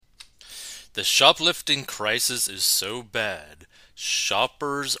The shoplifting crisis is so bad,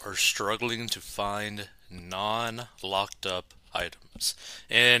 shoppers are struggling to find non locked up items.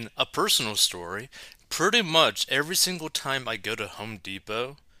 And a personal story, pretty much every single time I go to Home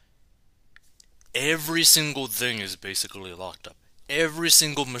Depot, every single thing is basically locked up. Every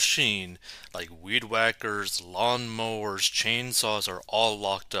single machine, like weed whackers, lawn mowers, chainsaws, are all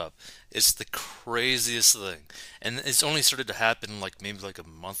locked up. It's the craziest thing. And it's only started to happen like maybe like a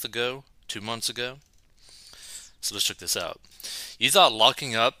month ago, 2 months ago. So let's check this out. You thought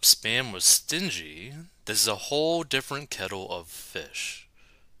locking up spam was stingy. This is a whole different kettle of fish.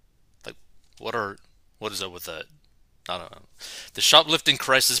 Like, what are, what is up with that? I don't know. The shoplifting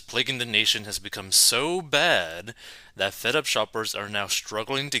crisis plaguing the nation has become so bad that fed up shoppers are now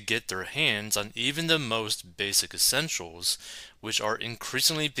struggling to get their hands on even the most basic essentials, which are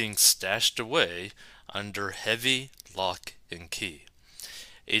increasingly being stashed away under heavy lock and key.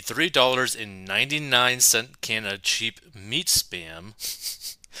 A $3.99 can of cheap meat spam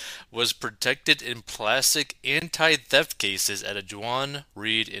was protected in plastic anti-theft cases at a Juan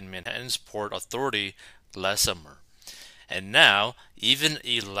Reed in Manhattan's Port Authority last summer. And now, even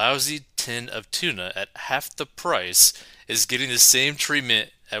a lousy tin of tuna at half the price is getting the same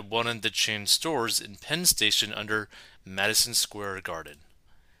treatment at one of the chain stores in Penn Station under Madison Square Garden.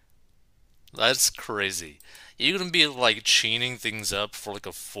 That's crazy. You're gonna be like chaining things up for like a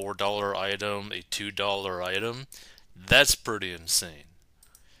 $4 item, a $2 item. That's pretty insane.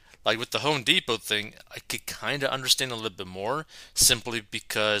 Like with the Home Depot thing, I could kind of understand a little bit more simply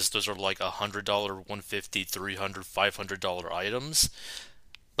because those are like $100, 150, 300, $500 items.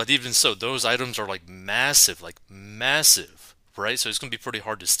 But even so, those items are like massive, right? So it's going to be pretty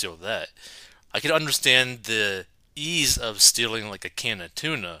hard to steal that. I can understand the ease of stealing like a can of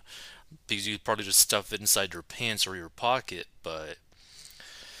tuna because you probably just stuff it inside your pants or your pocket, but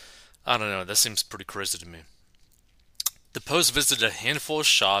I don't know, that seems pretty crazy to me. The Post visited a handful of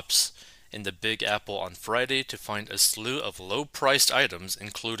shops in the Big Apple on Friday to find a slew of low priced items,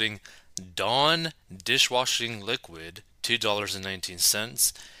 including Dawn dishwashing liquid,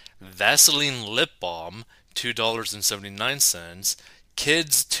 $2.19, Vaseline lip balm, $2.79,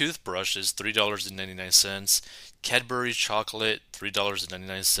 kids toothbrushes, $3.99, Cadbury chocolate,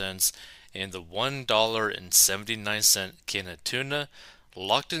 $3.99, and the $1.79 can of tuna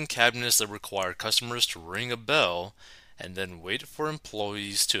locked in cabinets that require customers to ring a bell and then wait for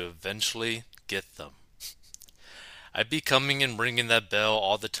employees to eventually get them. I'd be coming and ringing that bell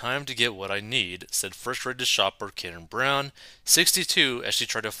all the time to get what I need, said frustrated shopper Karen Brown, 62, as she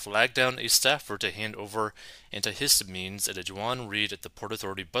tried to flag down a staffer to hand over antihistamines at a Juan Reed at the Port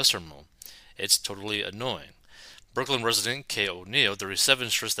Authority bus terminal. It's totally annoying. Brooklyn resident Kay O'Neill, 37,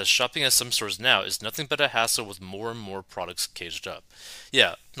 stressed that shopping at some stores now is nothing but a hassle with more and more products caged up.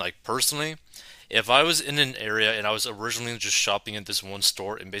 Yeah, like personally, if I was in an area and I was originally just shopping at this one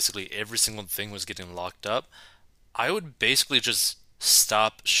store and basically every single thing was getting locked up, I would basically just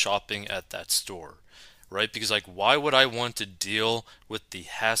stop shopping at that store, right? Because like, why would I want to deal with the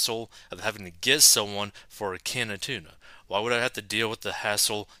hassle of having to get someone for a can of tuna? Why would I have to deal with the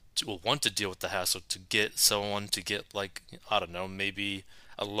hassle to, well, want to deal with the hassle to get someone to get like, I don't know, maybe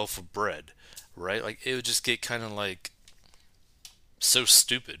a loaf of bread, right? Like it would just get kind of like so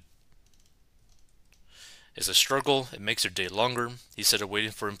stupid. It's a struggle, it makes your day longer, he said,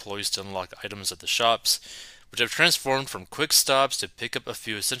 waiting for employees to unlock items at the shops, which have transformed from quick stops to pick up a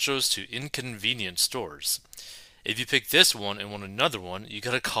few essentials to inconvenient stores. If you pick this one and want another one, you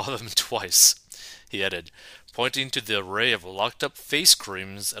gotta call them twice, he added, pointing to the array of locked up face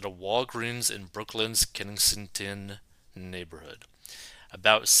creams at a Walgreens in Brooklyn's Kensington neighborhood.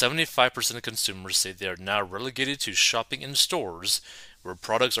 About 75% of consumers say they are now relegated to shopping in stores where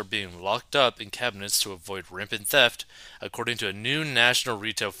products are being locked up in cabinets to avoid rampant theft, according to a new National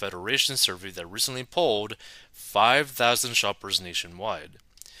Retail Federation survey that recently polled 5,000 shoppers nationwide.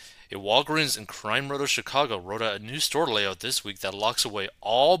 A Walgreens in Crime Road, Chicago rolled out a new store layout this week that locks away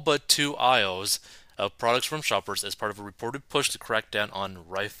all but two aisles of products from shoppers as part of a reported push to crack down on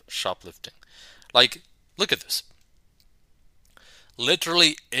rife shoplifting. Like, look at this.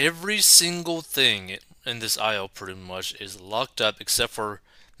 Literally every single thing in this aisle pretty much is locked up except for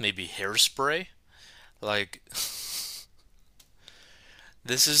maybe hairspray. Like, this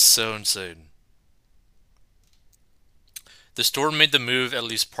is so insane. The store made the move at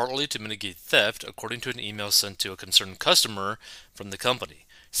least partly to mitigate theft, according to an email sent to a concerned customer from the company,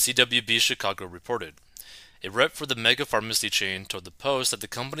 CWB Chicago reported. A rep for the mega pharmacy chain told the Post that the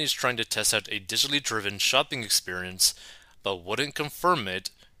company is trying to test out a digitally driven shopping experience, but wouldn't confirm it.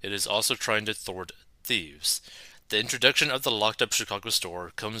 It is also trying to thwart thieves. The introduction of the locked up Chicago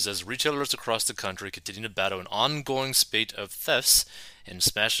store comes as retailers across the country continue to battle an ongoing spate of thefts and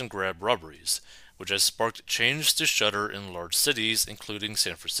smash and grab robberies, which has sparked chains to shutter in large cities, including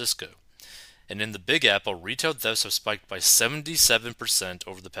San Francisco. And in the Big Apple, retail thefts have spiked by 77%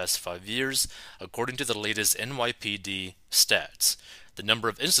 over the past 5 years, according to the latest NYPD stats. The number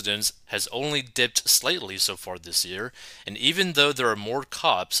of incidents has only dipped slightly so far this year, and even though there are more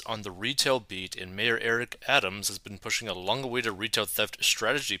cops on the retail beat and Mayor Eric Adams has been pushing a long-awaited retail theft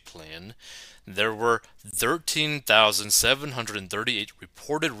strategy plan, there were 13,738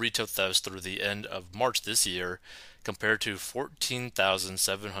 reported retail thefts through the end of March this year, compared to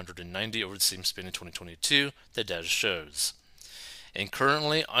 14,790 over the same span in 2022, the data shows. And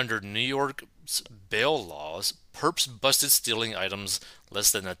currently, under New York's bail laws, perps busted stealing items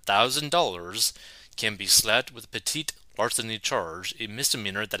less than $1,000 can be slapped with a petite larceny charge, a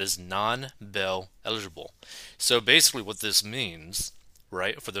misdemeanor that is non-bail eligible. So basically what this means,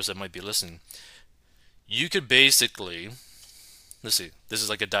 right, for those that might be listening, you could basically, let's see, this is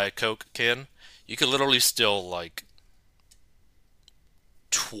like a Diet Coke can. You could literally steal like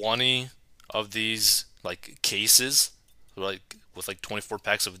 20 of these like cases, like with like 24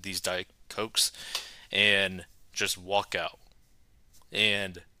 packs of these Diet Cokes, and just walk out.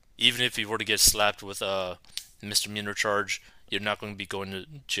 And even if you were to get slapped with a misdemeanor charge, you're not going to be going to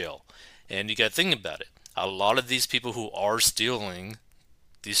jail. And you got to think about it. A lot of these people who are stealing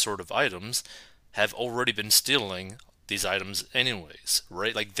these sort of items have already been stealing these items anyways,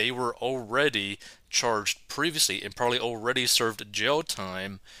 right? Like they were already charged previously and probably already served jail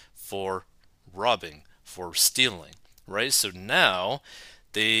time for robbing, for stealing, right? So now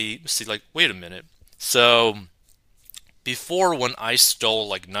they see like, wait a minute. So before, when I stole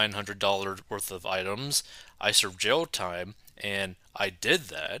like $900 worth of items, I served jail time and I did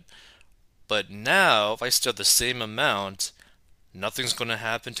that. But now if I steal the same amount, nothing's going to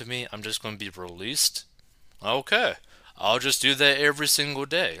happen to me. I'm just going to be released. Okay. I'll just do that every single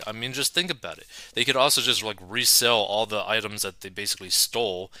day. I mean, just think about it. They could also just like resell all the items that they basically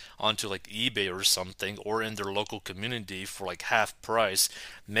stole onto like eBay or something, or in their local community for like half price,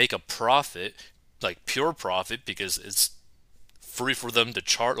 make a profit, like pure profit, because it's free for them to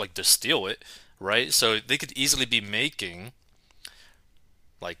chart, like to steal it, right? So they could easily be making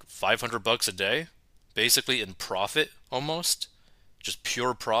like $500 a day, basically in profit almost, just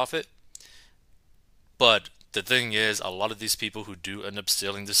pure profit. But the thing is, a lot of these people who do end up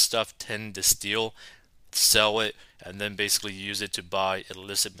stealing this stuff tend to steal, sell it, and then basically use it to buy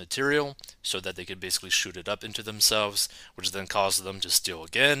illicit material so that they can basically shoot it up into themselves, which then causes them to steal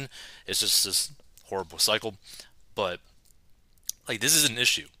again. It's just this horrible cycle. But like this is an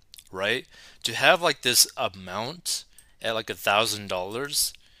issue, right? To have like this amount at like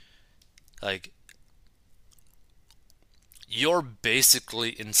 $1,000, like you're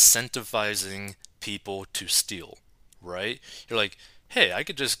basically incentivizing people to steal, right? You're like, hey, I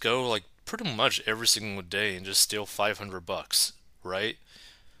could just go like pretty much every single day and just steal $500, right?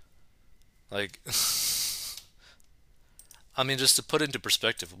 Like, I mean, just to put into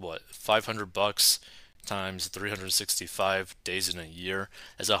perspective, what, $500 times 365 days in a year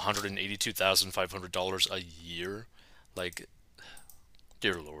is $182,500 a year. Like,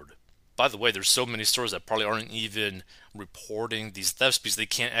 dear Lord. By the way, there's so many stores that probably aren't even reporting these thefts because they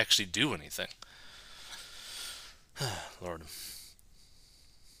can't actually do anything. Lord.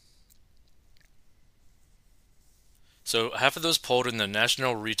 So, half of those polled in the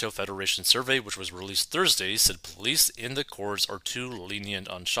National Retail Federation survey, which was released Thursday, said police in the courts are too lenient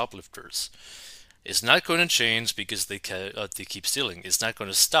on shoplifters. It's not going to change because they keep stealing. It's not going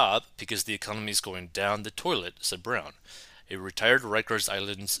to stop because the economy is going down the toilet, said Brown, a retired Rikers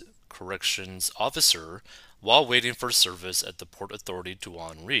Island corrections officer, while waiting for service at the Port Authority to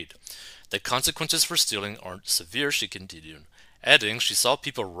Reed. The consequences for stealing aren't severe, she continued, adding she saw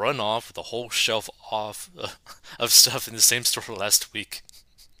people run off with a whole shelf of stuff in the same store last week.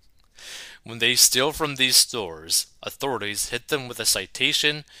 When they steal from these stores, authorities hit them with a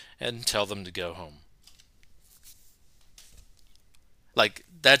citation and tell them to go home. Like,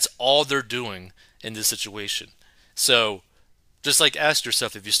 that's all they're doing in this situation. So, just like ask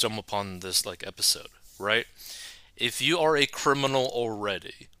yourself if you stumble upon this like episode, right? If you are a criminal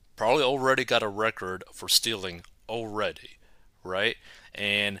already, probably already got a record for stealing already, right?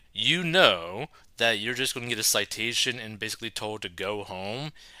 And you know that you're just going to get a citation and basically told to go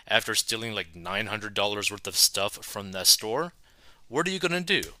home after stealing like $900 worth of stuff from that store, what are you going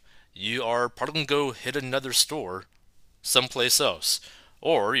to do? You are probably going to go hit another store someplace else.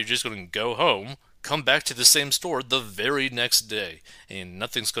 Or you're just going to go home, come back to the same store the very next day, and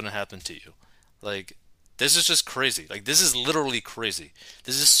nothing's going to happen to you. Like, This is just crazy. Like, this is literally crazy.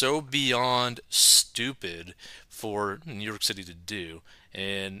 This is so beyond stupid for New York City to do,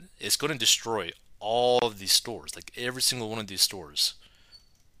 and it's going to destroy all of these stores, like every single one of these stores.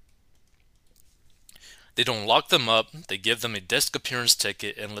 They don't lock them up, they give them a desk appearance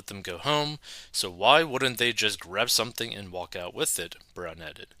ticket and let them go home, so why wouldn't they just grab something and walk out with it? Brown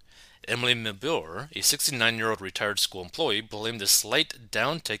added. Emily Mabur, a 69-year-old retired school employee, blamed the slight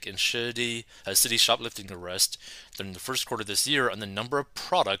downtick in city shoplifting arrests during the first quarter of this year on the number of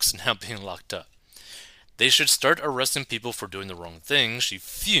products now being locked up. They should start arresting people for doing the wrong thing, she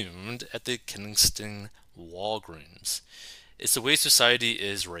fumed at the Kensington Walgreens. It's the way society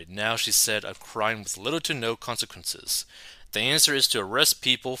is right now, she said, a crime with little to no consequences. The answer is to arrest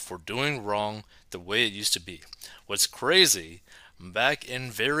people for doing wrong the way it used to be. What's crazy, back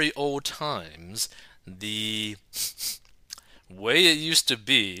in very old times, the way it used to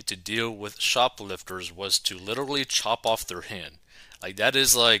be to deal with shoplifters was to literally chop off their hand. Like, that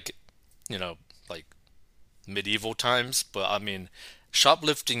is like, you know, like medieval times, but I mean,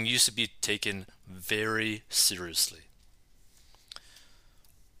 shoplifting used to be taken very seriously.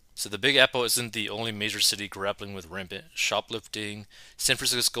 So the Big Apple isn't the only major city grappling with rampant shoplifting. San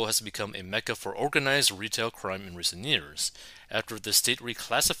Francisco has become a mecca for organized retail crime in recent years, after the state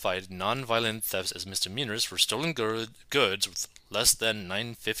reclassified non-violent thefts as misdemeanors for stolen goods with less than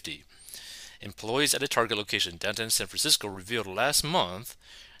 950. Employees at a Target location downtown San Francisco revealed last month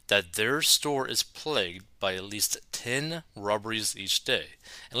that their store is plagued by at least 10 robberies each day.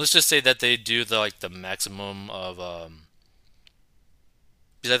 And let's just say that they do the maximum of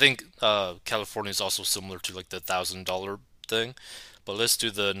because I think California is also similar to like the $1,000 thing, but let's do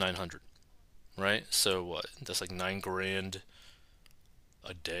the 900, right? So what? That's like 9 grand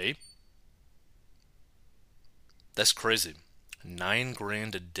a day. That's crazy. 9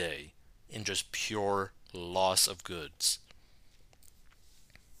 grand a day in just pure loss of goods.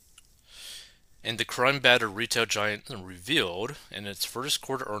 And the crime battered retail giant revealed in its first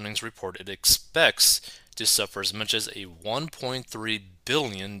quarter earnings report it expects to suffer as much as a $1.3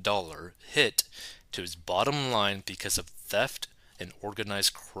 billion hit to its bottom line because of theft and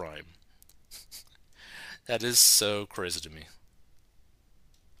organized crime. That is so crazy to me.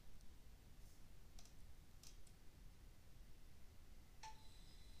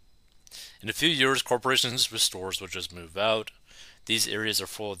 In a few years, corporations with stores will just move out. These areas are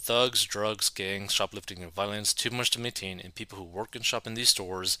full of thugs, drugs, gangs, shoplifting, and violence, too much to maintain, and people who work and shop in these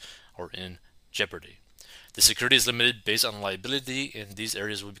stores are in jeopardy. The security is limited based on liability, and these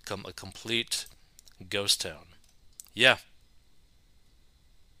areas will become a complete ghost town. Yeah,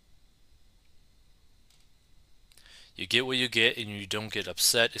 you get what you get, and you don't get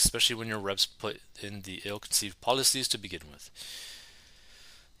upset, especially when your reps put in the ill conceived policies to begin with.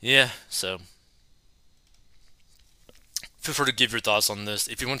 Yeah, so feel free to give your thoughts on this.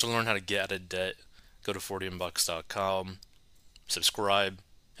 If you want to learn how to get out of debt, go to 40inbox.com, subscribe,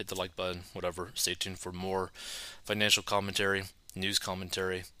 hit the like button, whatever. Stay tuned for more financial commentary, news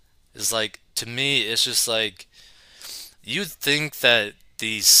commentary. It's like, to me, it's just like, you'd think that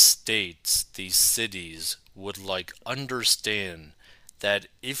these states, these cities, would like understand that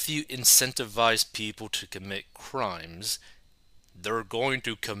if you incentivize people to commit crimes, they're going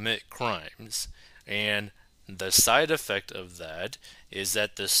to commit crimes. And the side effect of that is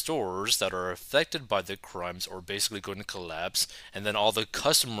that the stores that are affected by the crimes are basically going to collapse, and then all the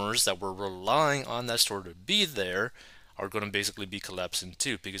customers that were relying on that store to be there are going to basically be collapsing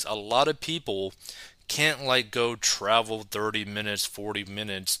too, because a lot of people can't like go travel 30 minutes, 40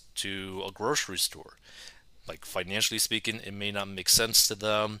 minutes to a grocery store. Like, financially speaking, it may not make sense to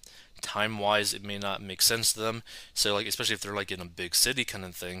them. Time wise, it may not make sense to them. So like, especially if they're like in a big city kind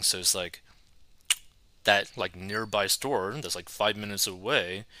of thing, so it's like that like nearby store that's like 5 minutes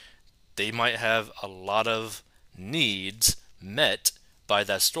away, they might have a lot of needs met by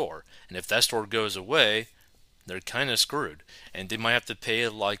that store. And if that store goes away, they're kind of screwed. And they might have to pay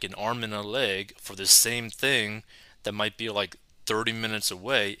like an arm and a leg for the same thing that might be like 30 minutes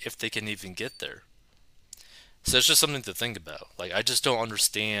away if they can even get there. So it's just something to think about. Like, I just don't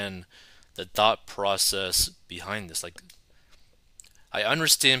understand the thought process behind this. Like, I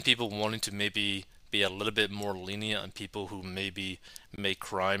understand people wanting to maybe be a little bit more lenient on people who maybe make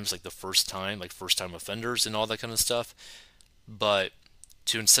crimes like the first time, like first time offenders and all that kind of stuff. But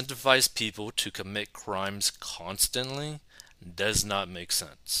to incentivize people to commit crimes constantly does not make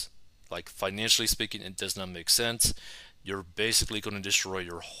sense. Like, financially speaking, it does not make sense. You're basically going to destroy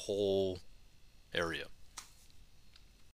your whole area.